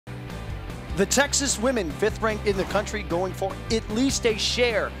The Texas women, 5th ranked in the country, going for at least a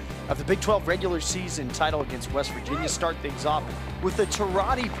share of the Big 12 regular season title against West Virginia. Start things off with the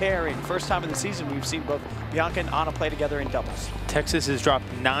Tarati pairing. First time in the season we've seen both Bianca and Anna play together in doubles. Texas has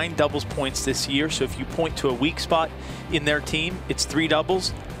dropped 9 doubles points this year, so if you point to a weak spot in their team, it's 3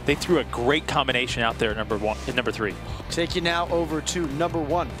 doubles. They threw a great combination out there, number 3. Take you now over to number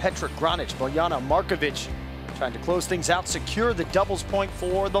 1, Petra Granic, Bojana Markovic, trying to close things out, secure the doubles point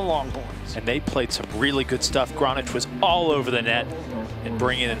for the Longhorns. And they played some really good stuff. Granic was all over the net and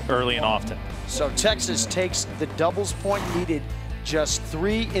bringing it early and often. So Texas takes the doubles point, needed just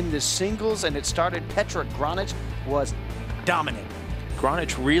 3 in the singles, and it started. Petra Granic was dominant.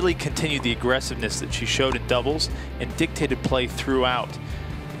 Granic really continued the aggressiveness that she showed in doubles and dictated play throughout.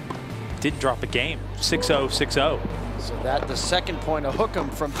 Didn't drop a game, 6-0, 6-0. So that the second point, a hook 'em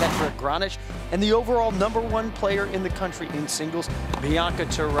from Petra Granic, and the overall number 1 player in the country in singles, Bianca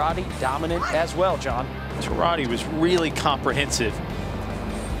Tarati, dominant as well, John. Tarati was really comprehensive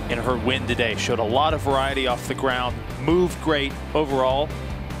in her win today. Showed a lot of variety off the ground, moved great overall,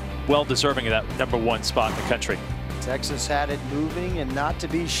 well deserving of that number 1 spot in the country. Texas had it moving and not to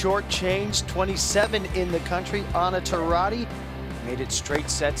be shortchanged. 27 in the country. Anna Tarati made it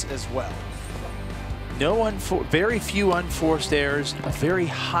straight sets as well. Very few unforced errors, a very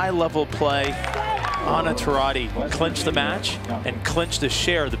high-level play. Anna Tarati clinched the match and clinched a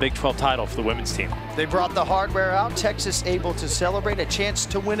share of the Big 12 title for the women's team. They brought the hardware out. Texas able to celebrate, a chance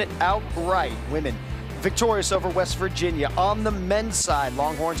to win it outright. Women victorious over West Virginia. On the men's side,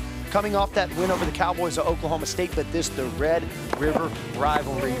 Longhorns coming off that win over the Cowboys of Oklahoma State, but this the Red River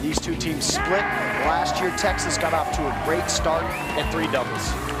rivalry. These two teams split. Last year, Texas got off to a great start at 3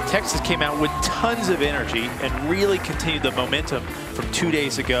 doubles. Texas came out with tons of energy and really continued the momentum from 2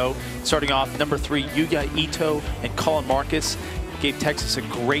 days ago. Starting off, number 3, Yuya Ito and Colin Marcus gave Texas a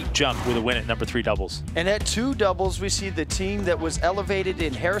great jump with a win at number 3 doubles. And at 2 doubles, we see the team that was elevated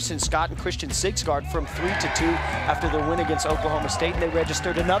in Harrison Scott and Christian Sigsgaard from 3-2 after the win against Oklahoma State, and they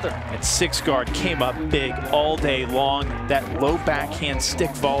registered another. And Sigsgaard came up big all day long. That low backhand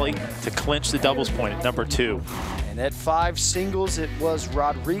stick volley to clinch the doubles point at number 2. And at 5 singles, it was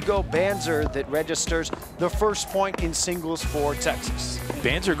Rodrigo Banzer that registers the first point in singles for Texas.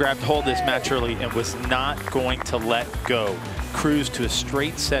 Banzer grabbed hold of this match early and was not going to let go. Cruised to a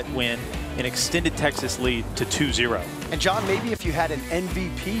straight set win and extended Texas lead to 2-0. And John, maybe if you had an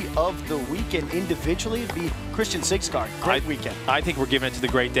MVP of the weekend individually, it'd be Christian Sigsgaard. Great weekend. I think we're giving it to the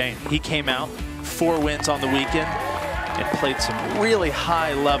Great Dane. He came out, 4 wins on the weekend, and played some really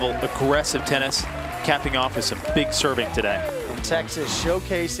high-level, aggressive tennis, capping off with some big serving today. And Texas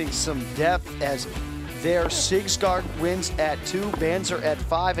showcasing some depth as their Sigsgaard wins at 2, Banzer at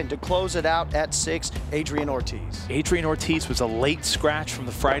 5, and to close it out at 6, Adrian Ortiz. Adrian Ortiz was a late scratch from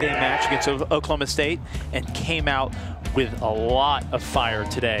the Friday match against Oklahoma State and came out with a lot of fire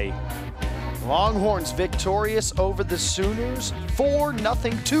today. Longhorns victorious over the Sooners,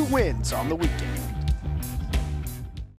 4-0, 2 wins on the weekend.